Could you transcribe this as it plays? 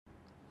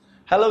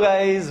Hello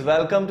guys,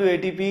 welcome to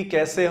ATP.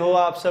 कैसे हो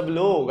आप सब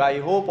लोग? I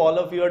hope all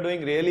of you are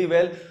doing really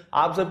well.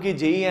 आप सबकी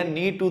जेईई एंड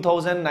नीट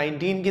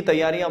 2019 की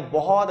तैयारियां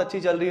बहुत अच्छी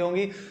चल रही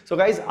होंगी। सो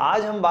गाइस,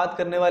 आज हम बात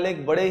करने वाले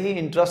एक बड़े ही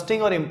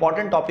इंटरेस्टिंग और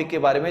इंपॉर्टेंट टॉपिक के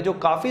बारे में जो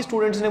काफी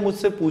स्टूडेंट्स ने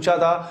मुझसे पूछा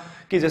था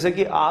कि जैसे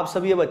कि आप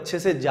सभी अब अच्छे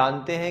से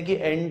जानते हैं कि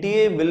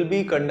NTA will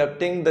be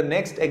conducting the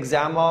next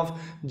exam of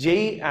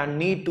JEE and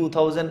NEET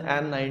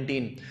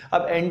 2019।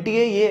 अब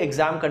एनटीए ये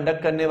एग्जाम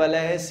कंडक्ट करने वाला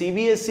है,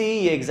 सीबीएसई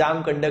ये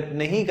एग्जाम कंडक्ट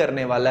नहीं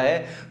करने वाला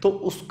है। तो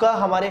उसका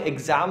हमारे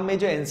एग्जाम में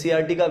जो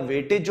एनसीईआरटी का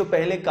वेटेज जो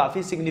पहले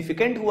काफी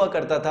सिग्निफिकेंट हुआ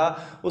करता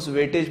था, उस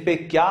वेटेज पे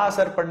क्या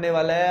असर पड़ने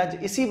वाला है,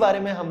 आज इसी बारे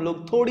में हम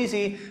लोग थोड़ी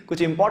सी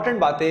कुछ इंपॉर्टेंट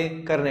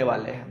बातें करने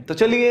वाले हैं। तो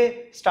चलिए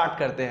स्टार्ट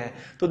करते हैं।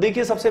 तो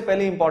देखिए, सबसे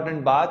पहले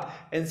इंपॉर्टेंट बात,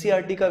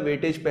 एनसीईआरटी का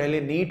वेटेज पहले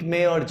नीट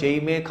में और जेईई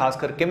में,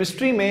 खासकर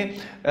केमिस्ट्री में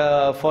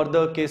for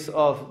the case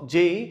of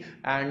JEE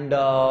and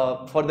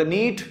for the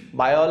NEET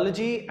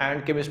biology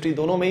and chemistry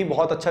दोनों में ही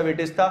बहुत अच्छा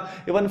वेटेज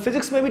था। इवन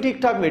फिजिक्स में भी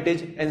ठीक ठाक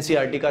वेटेज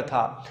एनसीईआरटी का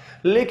था।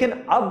 लेकिन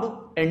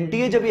अब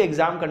एनटीए जब ये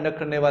एग्जाम कंडक्ट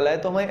करने वाला है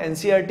तो हमें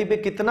एनसीईआरटी पे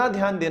कितना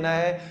ध्यान देना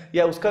है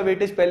या उसका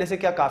वेटेज पहले से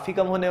क्या काफी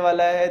कम होने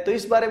वाला है, तो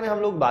इस बारे में हम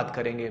लोग बात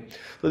करेंगे।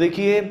 तो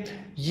देखिए,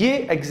 ये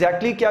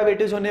एग्जैक्टली क्या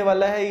वेटेज होने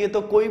वाला है ये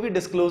तो कोई भी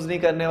डिस्क्लोज नहीं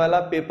करने वाला।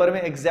 पेपर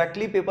में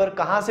एग्जैक्टली पेपर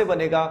कहां से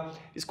बनेगा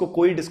इसको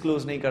कोई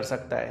डिस्क्लोज नहीं कर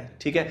सकता है,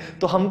 ठीक है।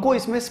 तो हमको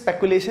इसमें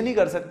स्पेकुलेशन ही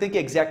कर सकते हैं कि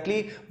exactly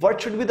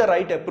what should be the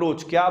right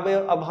approach. क्या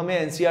अब हमें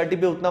एनसीईआरटी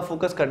पे उतना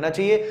फोकस करना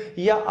चाहिए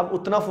या अब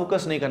उतना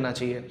फोकस नहीं करना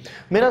चाहिए।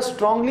 मेरा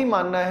स्ट्रांगली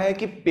मानना है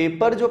कि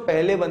पेपर जो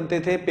पहले बनते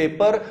थे,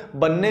 पेपर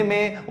बनने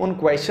में उन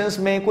क्वेश्चंस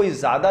में कोई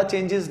ज्यादा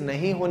चेंजेस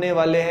नहीं होने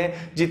वाले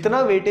हैं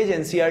जितना वेटेज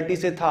एनसीईआरटी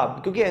से था,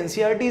 क्योंकि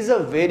NCERT is a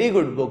very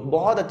good book,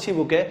 बहुत अच्छी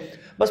बुक है।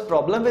 बस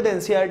प्रॉब्लम विद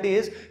एनसीईआरटी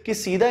इज कि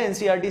सीधा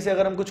एनसीईआरटी से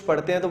अगर हम कुछ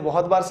पढ़ते हैं तो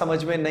बहुत बार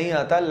समझ में नहीं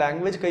आता।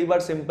 लैंग्वेज कई बार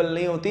सिंपल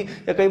नहीं होती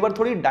या कई बार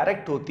थोड़ी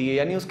डायरेक्ट होती है,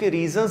 यानी उसके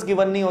रीजंस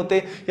गिवन नहीं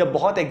होते या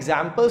बहुत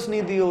एग्जांपल्स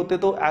नहीं दिए होते,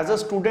 तो एज अ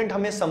स्टूडेंट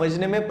हमें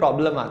समझने में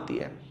प्रॉब्लम आती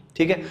है,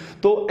 ठीक है।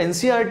 तो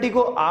एनसीईआरटी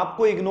को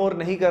आपको इग्नोर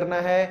नहीं करना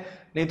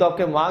है, नहीं तो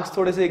आपके मार्क्स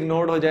थोड़े से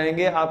इग्नोर हो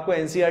जाएंगे। आपको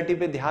एनसीईआरटी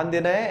पे ध्यान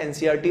देना है,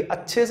 एनसीईआरटी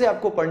अच्छे से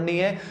आपको पढ़नी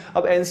है।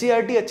 अब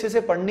एनसीईआरटी अच्छे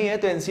से पढ़नी है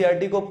तो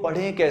एनसीईआरटी को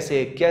पढ़ें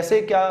कैसे,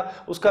 क्या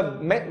उसका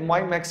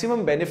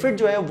मैक्सिमम बेनिफिट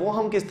जो है वो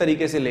हम किस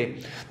तरीके से लें।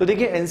 तो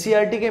देखिए,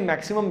 एनसीईआरटी के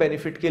मैक्सिमम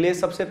बेनिफिट के लिए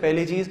सबसे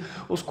पहली चीज,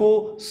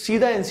 उसको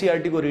सीधा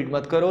एनसीईआरटी को रीड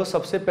मत करो।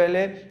 सबसे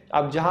पहले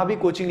आप जहां भी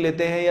कोचिंग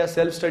लेते हैं या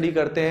सेल्फ स्टडी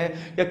करते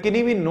हैं या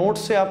किन्हीं भी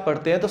नोट्स से आप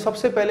पढ़ते हैं, तो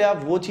सबसे पहले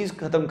आप वो चीज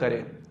खत्म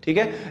करें, ठीक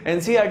है।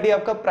 एनसीईआरटी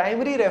आपका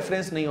प्राइमरी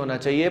रेफरेंस नहीं होना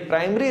चाहिए।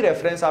 प्राइमरी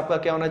रेफरेंस आपका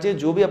क्या होना चाहिए,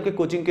 जो भी आपके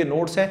कोचिंग के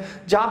नोट्स हैं,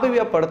 जहां पे भी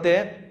आप पढ़ते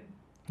हैं,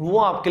 वो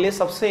आपके लिए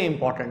सबसे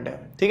इंपॉर्टेंट है,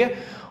 ठीक है।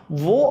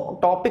 वो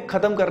टॉपिक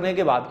खत्म करने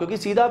के बाद, क्योंकि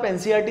सीधा आप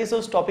एनसीईआरटी से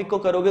उस टॉपिक को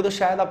करोगे तो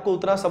शायद आपको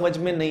उतना समझ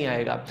में नहीं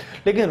आएगा,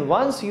 लेकिन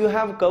once you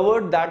have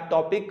covered that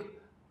topic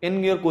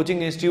in your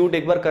coaching institute,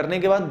 एक बार करने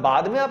के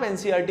बाद में आप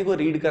एनसीईआरटी को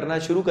रीड करना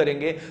शुरू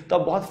करेंगे तो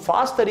आप बहुत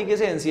फास्ट तरीके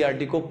से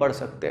एनसीईआरटी को पढ़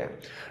सकते हैं।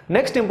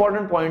 Next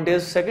important point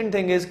is, second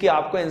thing is कि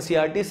आपको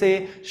एनसीईआरटी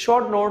से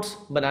शॉर्ट नोट्स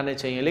बनाने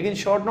चाहिए, लेकिन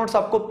शॉर्ट नोट्स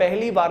आपको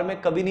पहली बार में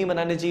कभी नहीं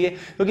बनाने चाहिए,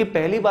 क्योंकि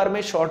पहली बार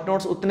में शॉर्ट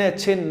नोट्स उतने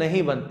अच्छे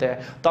नहीं बनते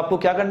हैं। तो आपको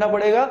क्या करना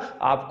पड़ेगा,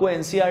 आपको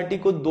एनसीईआरटी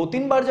को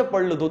 2-3 बार जब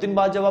पढ़ लो, 2-3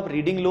 बार जब आप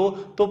रीडिंग लो,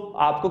 तो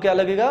आपको क्या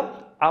लगेगा,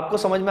 आपको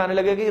समझ में आने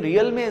लगेगा कि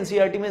रियल में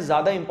एनसीईआरटी में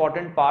ज्यादा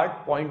इंपॉर्टेंट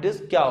पॉइंट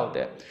क्या होते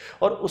हैं।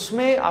 और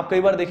उसमें आप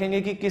कई बार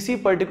देखेंगे कि किसी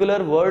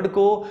पर्टिकुलर वर्ड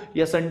को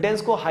या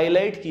सेंटेंस को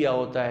हाईलाइट किया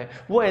होता है।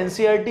 वो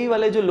एनसीईआरटी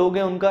वाले जो लोग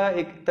हैं उनका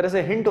एक तरह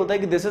से हिंट होता है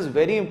कि दिस इज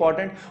वेरी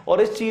इंपॉर्टेंट,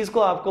 और इस चीज को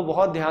आपको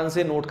बहुत ध्यान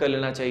से नोट कर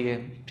लेना चाहिए,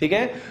 ठीक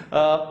है।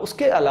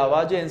 उसके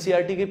अलावा जो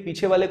एनसीईआरटी के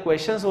पीछे वाले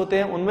क्वेश्चंस होते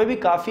हैं उनमें भी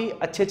काफी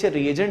अच्छे अच्छे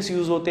रिएजेंट्स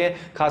यूज होते हैं,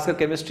 खासकर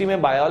केमिस्ट्री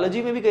में,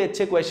 बायोलॉजी में भी कई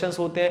अच्छे क्वेश्चंस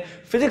होते हैं,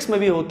 फिजिक्स में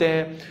भी होते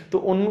हैं। तो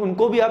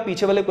उनको भी आप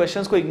पीछे वाले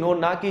क्वेश्चंस को इग्नोर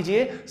ना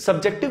कीजिए।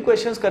 सब्जेक्टिव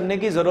क्वेश्चंस करने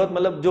की जरूरत,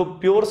 मतलब जो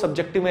प्योर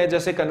सब्जेक्टिव है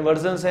जैसे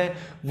कन्वर्जन्स हैं,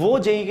 वो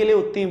जेईई के लिए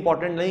उतनी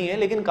इंपॉर्टेंट नहीं है,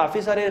 लेकिन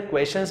काफी सारे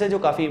क्वेश्चंस हैं जो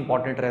काफी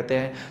इंपॉर्टेंट रहते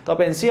हैं। तो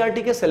आप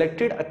एनसीईआरटी के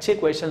सिलेक्टेड अच्छे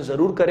क्वेश्चन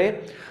जरूर करें।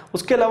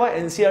 उसके अलावा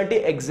एनसीईआरटी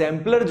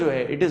एग्जाम्पलर जो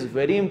है, it is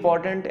very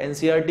important.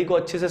 NCERT को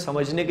अच्छे से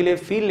समझने के लिए,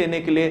 फील लेने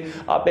के लिए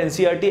आप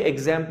एनसीईआरटी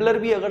एग्जाम्पलर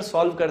भी अगर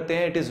सॉल्व करते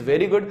हैं, इट इज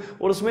वेरी गुड।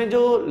 और उसमें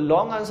जो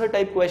लॉन्ग आंसर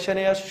टाइप क्वेश्चन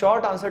है या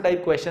शॉर्ट आंसर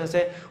टाइप क्वेश्चन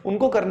है,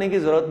 उनको करने की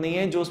जरूरत नहीं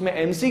है। जो उसमें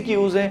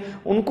एमसीक्यूज हैं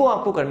उनको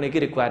आपको करने की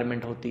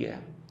रिक्वायरमेंट होती है,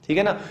 ठीक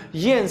है ना।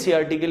 ये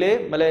एनसीईआरटी के लिए,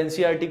 मतलब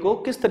एनसीईआरटी को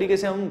किस तरीके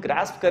से हम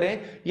ग्रास्प करें,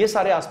 ये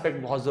सारे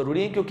एस्पेक्ट बहुत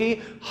जरूरी हैं, क्योंकि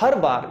हर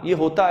बार ये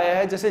होता आया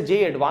है। जैसे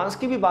जेईई एडवांस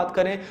की भी बात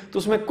करें तो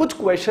उसमें कुछ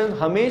क्वेश्चन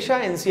हमेशा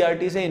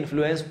एनसीईआरटी से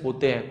इन्फ्लुएंस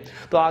होते हैं।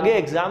 तो आगे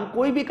एग्जाम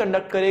कोई भी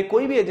कंडक्ट करे,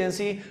 कोई भी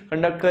एजेंसी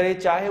कंडक्ट करे,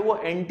 चाहे वो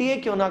एनटीए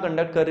क्यों ना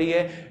कंडक्ट कर रही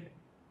है,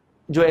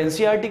 जो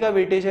एनसीईआरटी का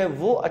वेटेज है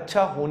वो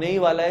अच्छा होने ही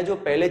वाला है। जो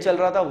पहले चल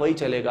रहा था वही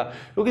चलेगा,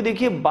 क्योंकि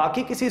देखिए,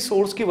 बाकी किसी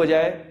सोर्स की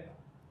बजाय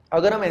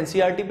अगर हम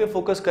एनसीईआरटी पे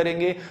फोकस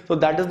करेंगे तो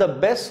that is the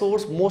best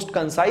source, most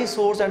concise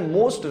source and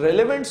most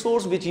relevant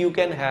source which you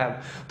can have.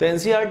 तो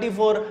NCERT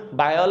for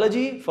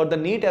biology for the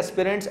NEET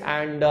aspirants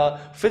and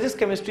physics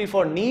chemistry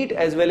for NEET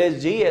as well as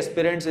JEE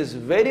aspirants is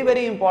very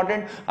very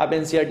important. आप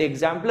NCERT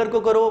exemplar को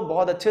करो,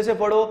 बहुत अच्छे से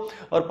पढ़ो,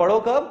 और पढ़ो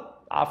कब,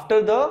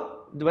 after the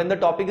when the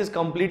topic is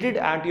completed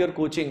at your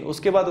coaching,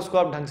 उसके बाद उसको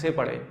आप ढंग से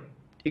पढ़ें।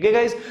 ठीक है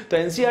गाइस, तो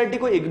एनसीईआरटी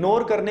को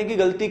इग्नोर करने की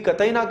गलती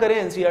कतई ना करें,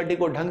 एनसीईआरटी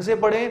को ढंग से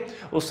पढ़ें,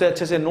 उससे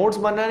अच्छे से नोट्स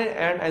बनाएं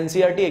एंड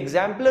एनसीईआरटी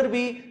एग्जाम्पलर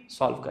भी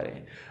सॉल्व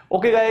करें।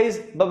 Okay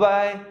guys, bye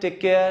bye, take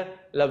care,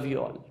 love you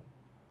all.